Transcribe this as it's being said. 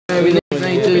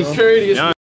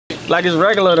Like it's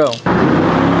regular though.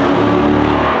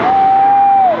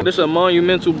 This is a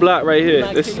monumental block right here.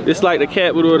 It's like the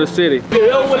capital of the city.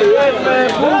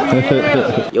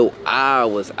 Yo, I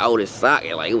was out of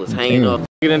socket, like it was hanging off.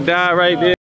 You done died right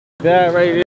there. Died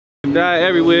right there. Died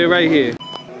everywhere right here.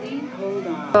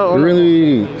 We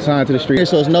really signed to the street.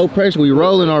 So it's no pressure. We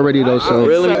rolling already though. So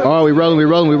really? Oh, we rolling. We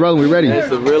ready. It's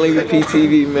the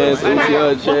TherealmvpTV, man. It's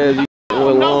OTR, Chaz. You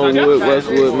Longwood,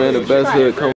 Westwood, man. The best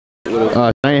hood come with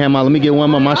us. I ain't had my. Let me get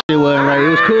one more. My shit wasn't right. It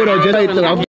was cool though. Just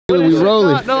we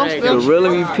rolling.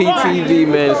 TherealmvpTV,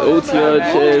 man. It's OTR,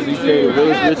 Chaz. You feel the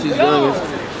realest, richest, youngest.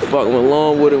 Fucking with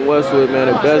Longwood and Westwood, man.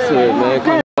 The best hood, man.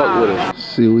 Come fuck with us.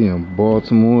 See, we in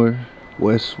Baltimore,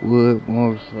 Westwood,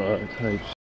 Morningside type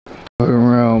shit.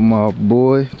 Around my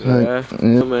boy type.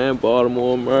 Yeah, man.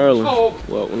 Baltimore, Maryland.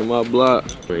 Welcome to my block.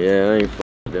 Yeah, I ain't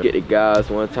fucking get the guys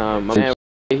one time. My man,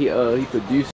 he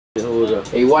produced. Hold up.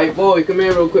 Hey, white boy, come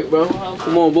here real quick, bro.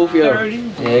 Come on, both of y'all.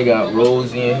 Yeah, they got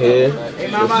Rosie in here. The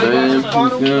fam, you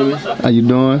feel me? How you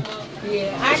doing?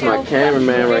 That's my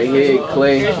cameraman right here,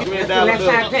 Clay. Tell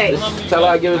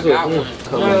her I give it to her.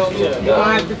 Come on. You don't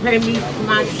have to pay me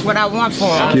what I want for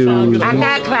him. I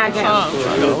got Clyde.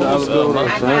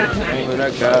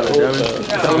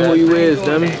 Tell them who you is,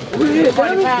 dummy.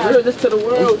 This to the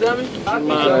world, dummy.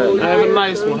 Have a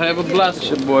nice one. Have a blessed.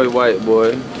 Your boy, white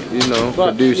boy. You know,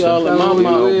 producer.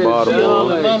 Baltimore.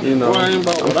 You know, I'm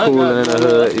cooling in the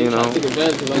hood. You know,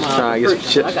 just trying to get some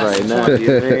chips right now. You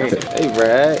know? Hey,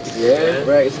 Rags. Yeah,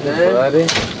 Rags, man. Roddy.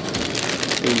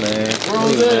 Hey, man.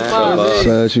 Shout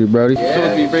out to you, Brody.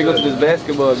 Yeah, we bring up this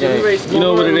basketball game. You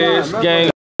know what it is, gang.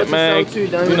 Man, you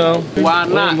know, why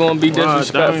not? We ain't gonna be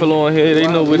disrespectful on here. They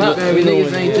know what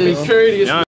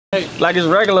it like it's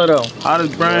regular though.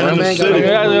 Hottest brand in the city.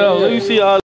 You see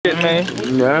all this shit, man.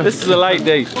 Yeah. This is a light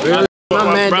day. My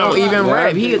man don't even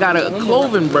rap. He got a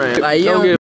clothing brand. Like, you don't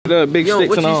get the big sticks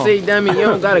what and you all. say, dummy? You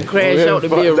don't gotta crash out to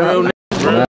be a real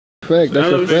nigga. Fact,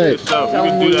 that's a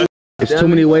fact. There's too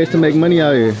many ways to make money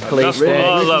out here. Clay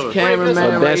Stacks,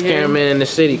 cameraman, the best cameraman in the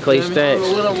city. Clay Stacks,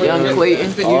 young Clayton,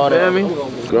 you feel me?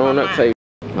 Growing up, type.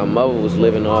 My mother was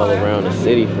living all around the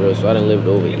city for us, so I didn't live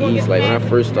over east. Like when I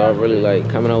first started really like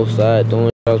coming outside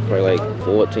doing, I was probably like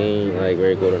 14, like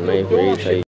ready to go to 9th grade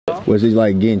type. Was it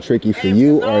like getting tricky for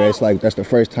you, or that's the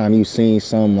first time you seen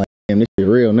something like, damn, this shit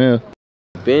real now?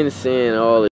 Been seeing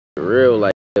all this real,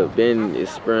 like been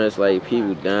experienced like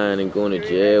people dying and going to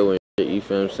jail and shit, you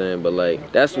feel what I'm saying? But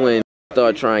like that's when I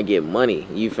started trying to get money,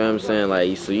 you feel what I'm saying?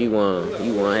 Like so you wanna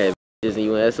have this and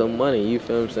you wanna have some money, you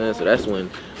feel what I'm saying? So that's when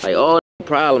like all the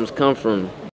problems come from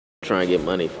trying to get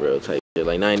money for real type shit.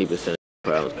 Like 90% of the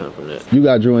problems come from that. You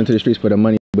got drew into the streets for the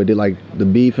money, but did like the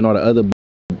beef and all the other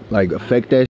like affect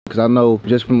that? Because I know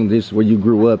just from this where you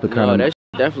grew up, it kind of that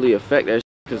definitely affect that.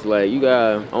 Cause like you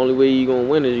got only way you gonna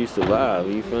win is you survive.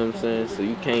 You feel what I'm saying? So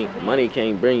you can't money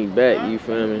can't bring you back. You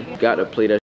feel me? You got to play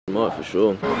that smart for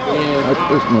sure.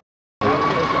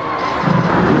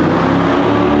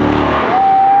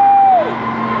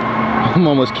 I'm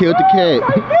almost killed the cat.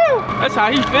 That's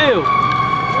how he feel.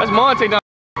 That's Monte down.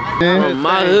 From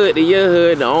my hood to your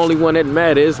hood, the only one that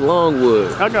matters is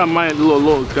Longwood. I got mine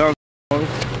little dunk.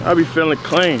 I be feeling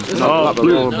clean. All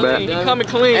blue. He coming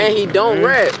clean. And he don't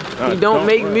rap. He don't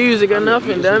make music or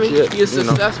nothing, dummy. He is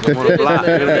successful on the block.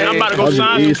 I'm about to go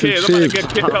sign some kids. I'm about to get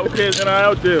kicked out kids and I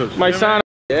out there. My son.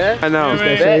 Yeah? I know. It's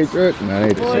that same truck? Nah, it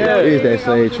ain't the same. It is that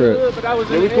same truck.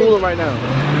 Yeah, we cooling right now.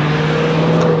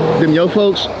 Them yo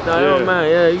folks? No, don't mind.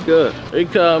 Yeah, you good. They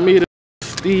call me the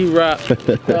Steve Rock.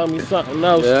 Tell me something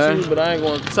else too, but I ain't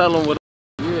gonna tell them what.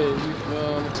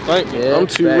 Yeah, I'm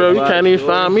too real. You can't even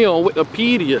find me on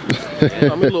Wikipedia.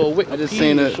 I'm a little Wikipedia. I just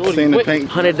seen the paint.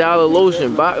 $100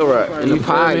 lotion, baccarat in the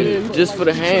pocket, just for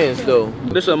the hands though.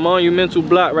 This is a monumental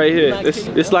block right here.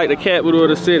 It's like the capital of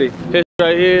the city. History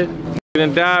right here. You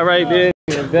done died right there.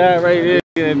 You done died right there.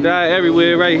 You done died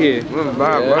everywhere right here.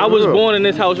 I was born in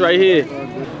this house right here.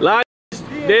 A lot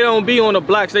of they don't be on the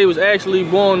blocks they was actually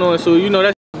born on, so you know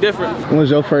that's different. When was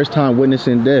your first time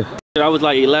witnessing death? I was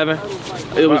like 11.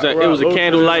 It was a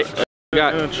candlelight.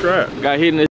 Got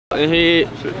hit in the head.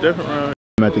 Shit different around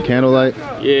here. At the candlelight?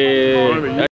 Yeah,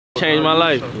 that changed my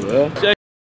life. Yeah.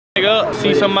 Up,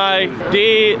 see somebody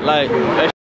dead, like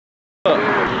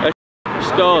that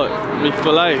scarred me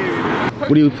for life.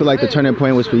 What do you feel like the turning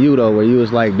point was for you though, where you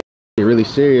was like, really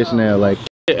serious now? Like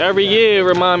every year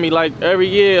remind me, like every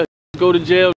year go to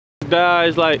jail,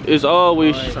 dies, like it's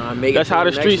always. That's how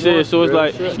the streets is. So it's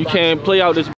like you can't play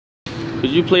out this.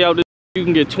 Cause you play out this, you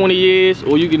can get 20 years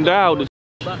or you can die out this.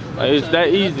 Like, it's that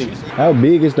easy. How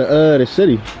big is the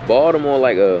city? Baltimore,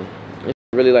 it's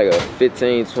really like a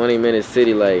 15-20 minute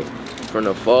city. Like from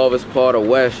the farthest part of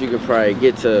West, you can probably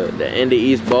get to the end of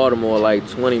East Baltimore like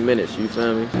 20 minutes, you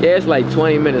feel me? Yeah, it's like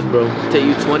 20 minutes, bro. It take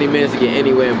you 20 minutes to get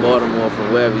anywhere in Baltimore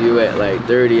from wherever you at, like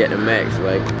 30 at the max,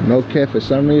 like. No cap, for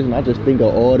some reason, I just think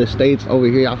of all the states over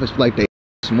here, I just feel like they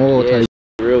small type.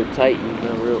 Real tight, you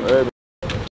feel me? Real urban.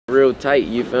 Real tight,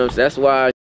 you feel me? So that's why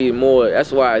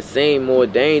it seems more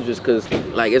dangerous, cause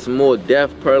like it's more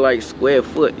death per like square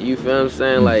foot, you feel what I'm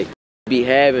saying? Like be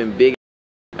having big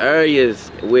areas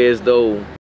where as though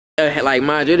like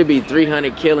mind you, it'd be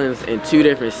 300 killings in 2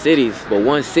 different cities, but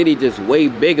one city just way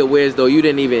bigger, whereas though you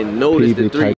didn't even notice the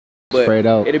 3, but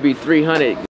it'd be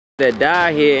 300 that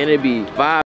die here, and it'd be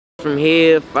 5 from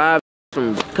here, 5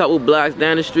 from a couple blocks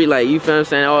down the street, like you feel what I'm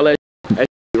saying? All that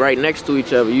right next to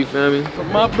each other, you feel me?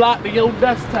 From my block to your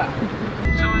desktop.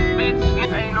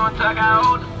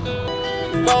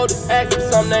 Fold the act,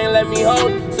 something ain't let me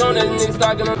hold. Soon as niggas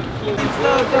start gonna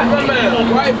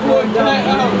white boy,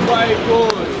 white boy.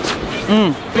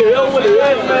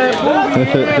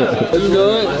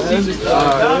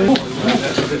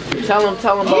 Tell him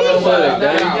about the hood,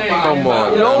 man. Come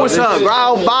on. You know what's up,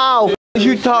 growl bow. What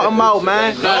you talking about,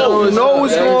 man? You know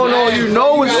what's going on. You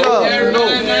know what's up. You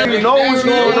know what's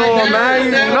going on, man.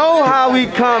 You know how we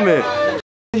coming.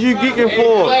 You geeking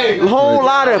for a whole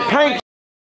lot of paint.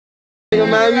 Man,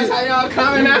 that's how y'all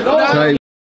coming out.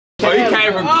 Oh, he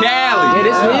came from Cali. Yeah,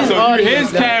 this is so you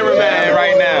his cameraman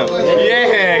right now.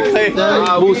 Yeah, Clay.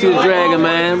 Boosie the Dragon,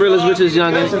 man. Real as rich as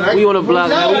youngest. We on the block,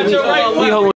 man. We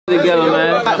holding together,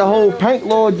 man. got the whole paint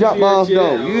lord jump off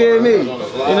though. You hear me? You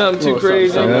know I'm too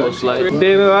crazy.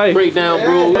 Break down,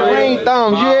 bro. Green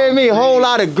thumbs, you hear me? Whole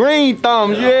lot of green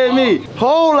thumbs, you hear me?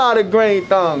 Whole lot of green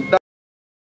thumbs,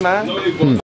 man.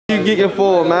 You geeking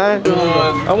for, man?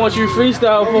 I want you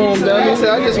freestyle for him, dummy.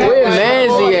 Where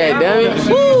Manzy at, dummy?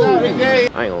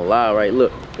 I ain't gonna lie, right?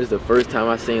 Look, this is the first time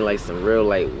I seen like some real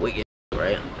like wicked,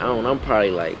 right? I'm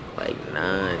probably like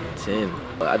 9, 10.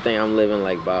 But I think I'm living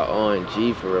like by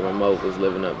R&G for real. My mother was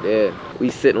living up there.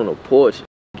 We sitting on the porch,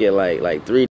 get like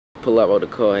 3 pull up out the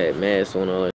car, had masks on,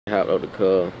 all that, hopped out the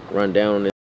car, run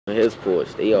down on his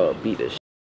porch. They all beat the shit.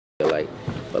 Like,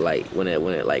 but like when it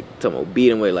like talking about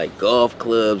beating with like golf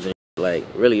clubs and like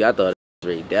really I thought it was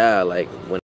straight down. Like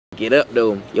when I get up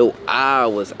though, your eye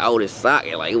was out of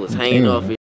socket, like it was hanging off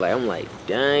it. Like I'm like,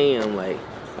 damn, like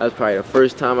that was probably the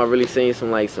first time I really seen some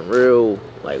real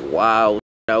like wild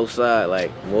outside.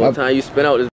 Like more time you spend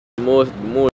out, the more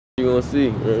you gonna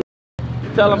see.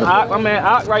 Tell him, my man,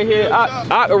 Ock right here.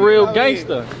 Ock a real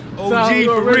gangster. OG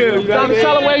for real.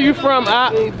 Tell him where you from,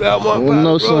 Ock.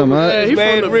 know something, Yeah, he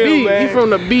from the B. He from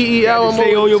the BEL.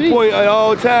 Stay on your point at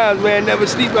all times, man. Never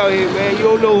sleep out here, man. You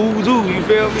don't know who's who. You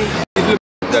feel me?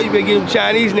 You better give him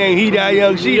Chinese name. He die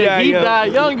young, she die young. He die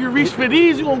young. You reach for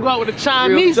these, you gonna go out with a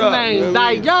Chinese name.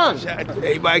 Die young.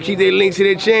 Everybody keep their links to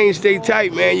their chain. Stay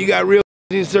tight, man. You got real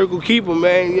in circle, keep them,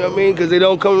 man. You know what I mean? Because they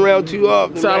don't come around too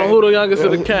often. Tell them who the youngest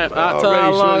of the camp. I tell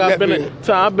how long I've been in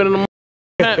the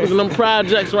camps and them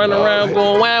projects running around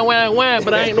going wham,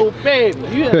 but I ain't no baby.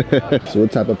 Yeah. So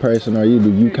what type of person are you? Do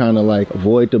you kind of like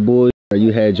avoid the bullshit, or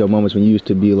you had your moments when you used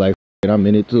to be like, I'm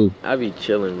in it too? I be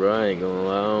chilling, bro. I ain't gonna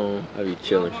lie. I be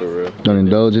chilling for real. Don't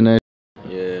indulge in that?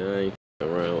 Yeah, I ain't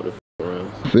around with the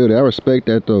around. I feel that. I respect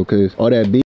that though, cause all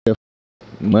that beef,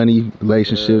 money,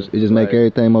 relationships, it just make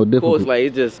everything more difficult. Of course, like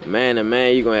it's just man to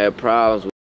man, you gonna have problems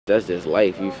with. That's just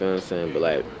life, you feel what I'm saying? But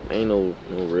like, ain't no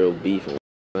real beef.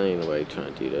 Ain't nobody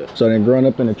trying to do that. So then growing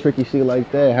up in a tricky shit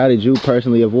like that, how did you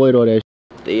personally avoid all that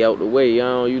shit? Stay out the way,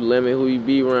 y'all. You limit who you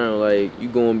be around. Like you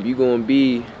gonna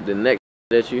be the next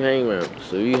that you hang around.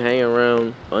 So you hang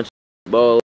around a bunch of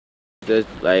balls that's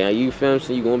like you feel what I'm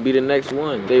saying, you gonna be the next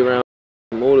one. Stay around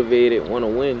motivated, wanna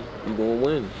win, you gonna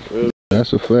win. Really.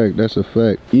 That's a fact, that's a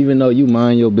fact. Even though you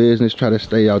mind your business, try to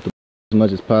stay out the as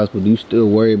much as possible, do you still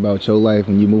worry about your life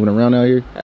when you moving around out here?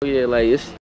 Oh yeah, like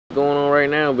it's going on right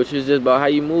now, but it's just about how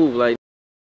you move. Like,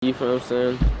 you feel what I'm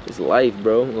saying? It's life,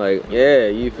 bro. Like, yeah,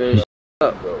 you finish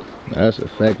up, bro. That's a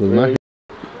fact. When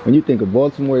you think of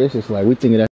Baltimore, it's just like we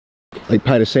think of that like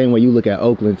probably the same way you look at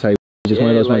Oakland type. Just one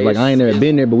of those ones like I ain't never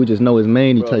been there, but we just know it's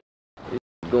Manny type.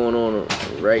 It's going on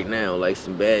right now, like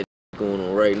some bad going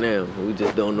on right now. We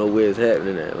just don't know where it's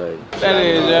happening at. Like that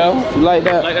is, yo. You like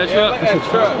that? Like that truck? That's a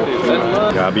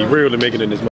truck. Gotta be real to make it in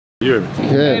this. You hear me?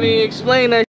 Can't even explain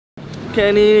that.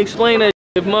 Can't even explain that.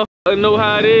 If motherfuckers know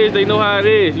how it is, they know how it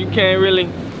is. You can't really.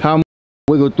 How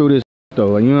wiggle through this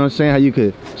though? You know what I'm saying? How you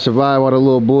could survive all the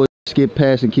little bullshit, skip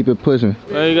past and keep it pushing.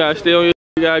 Man, you gotta stay on your.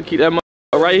 You gotta keep that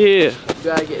motherfucker right here. You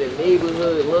gotta get the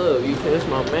neighborhood love. You feel? It's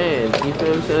my man. You feel what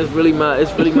I'm saying? It's really my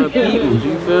people.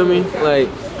 You feel me? Like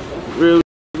real.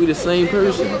 We the same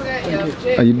person.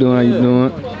 How you doing? How you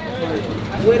doing?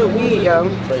 Where the weed, yo?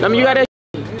 I mean, you got that.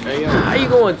 How you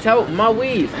gonna tell my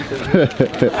weed?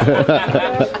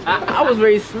 I was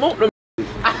ready to smoke them.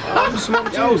 I'm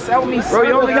smoking too. Sell me, bro.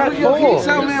 You only got 4.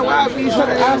 Tell me why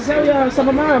I'll sell y'all some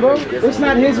of mine, bro. It's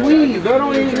not his weed, bro.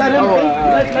 Don't even let him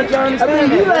think. Let y'all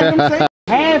understand. You let him say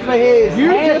half of his.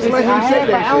 You just let him say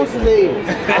that. Half an ounce of his.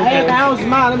 Half an ounce of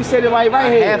mine. Let me say it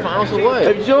right here. Half an ounce of what?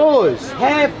 It's yours.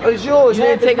 Half is yours. You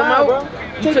didn't take them out, bro.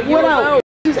 Take what out?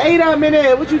 There's 8 of them in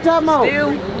there. What you talking about?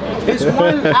 Still. It's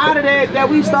 1 out of that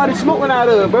we started smoking out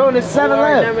of, bro. And it's 7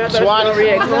 left. SWAT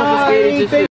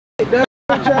confiscated.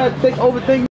 I'm trying to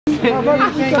overthink.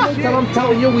 I'm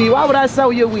telling your weed. Why would I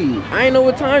sell your weed? I ain't know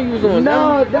what time you was on.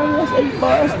 No, that's 8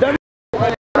 bars.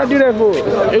 What I do that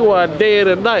for? They want day and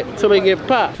a night until they get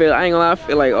popped. I ain't gonna lie, I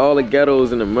feel like all the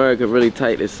ghettos in America really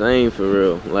tight the same for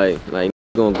real. Like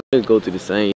gonna go to the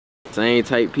same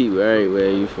type people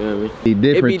everywhere, you feel me? Be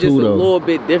different. It be just a little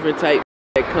bit different type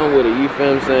that come with it, you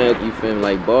feel what I'm saying? You feel me?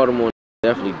 Like Baltimore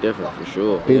definitely different for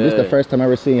sure. Yeah. This is the first time I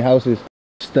ever seen houses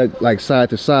stuck like side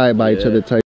to side by each other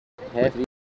type. Half these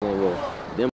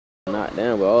them not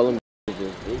down, but all them just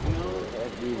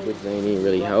half these bitches ain't even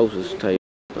really houses type.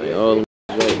 Like all them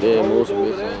right there, most of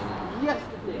it.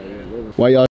 Why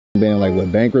y'all been like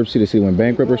what, bankruptcy to see when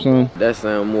bankrupt or something? That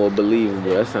sound more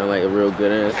believable. That sound like a real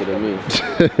good answer to me.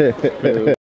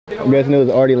 I'm guessing it was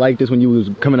already like this when you was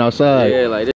coming outside. Yeah,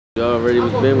 like this already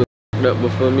was been up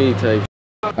before me type.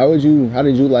 How did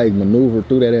you like maneuver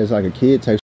through that as like a kid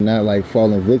type, not like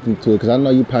falling victim to it? Because I know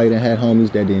you probably done had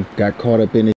homies that then got caught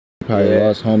up in it. You probably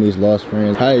lost homies, lost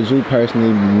friends. How did you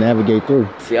personally navigate through?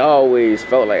 See, I always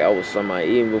felt like I was somebody,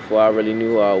 even before I really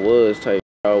knew who I was type.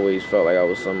 I always felt like I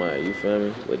was somebody, you feel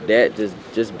me? With that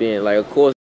just being like, of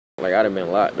course, like I'd have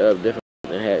been locked up different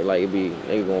and had like it be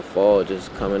nigga gonna fall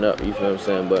just coming up, you feel what I'm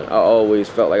saying? But I always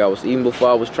felt like I was, even before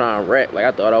I was trying to rap, like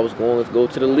I thought I was going to go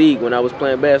to the league when I was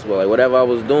playing basketball. Like whatever I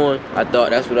was doing, I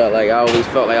thought that's what I always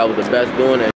felt like I was the best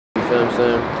doing that, you feel what I'm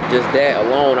saying? Just that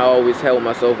alone, I always held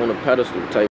myself on a pedestal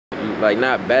type, like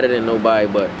not better than nobody,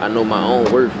 but I know my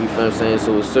own worth, you feel what I'm saying?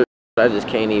 So it's certain I just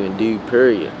can't even do,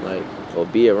 period, like, or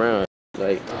be around.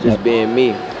 Like, just being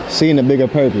me. Seeing the bigger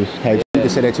purpose. Like, you can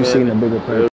say that you're seeing the bigger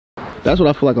purpose. That's what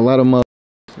I feel like a lot of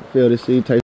motherfuckers feel to see.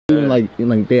 Type, even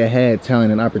like they had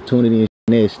talent and opportunity and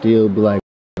they still be like,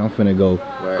 I'm finna go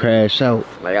crash out.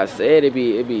 Like I said, it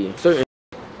be certain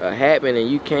happening and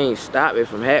you can't stop it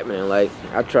from happening. Like,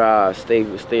 I try to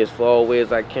stay as far away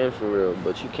as I can for real,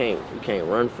 but you can't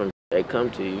run from they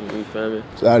come to you, you feel me?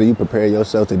 So how do you prepare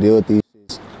yourself to deal with these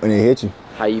shits when they hit you?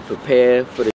 How you prepare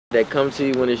for the that come to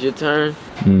you when it's your turn,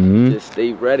 just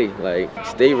stay ready. Like,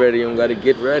 stay ready, you don't gotta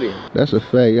get ready. That's a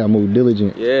fact, you gotta move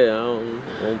diligent. Yeah,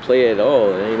 I don't play at all.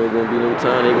 There ain't gonna be no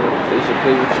time they should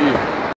play with you.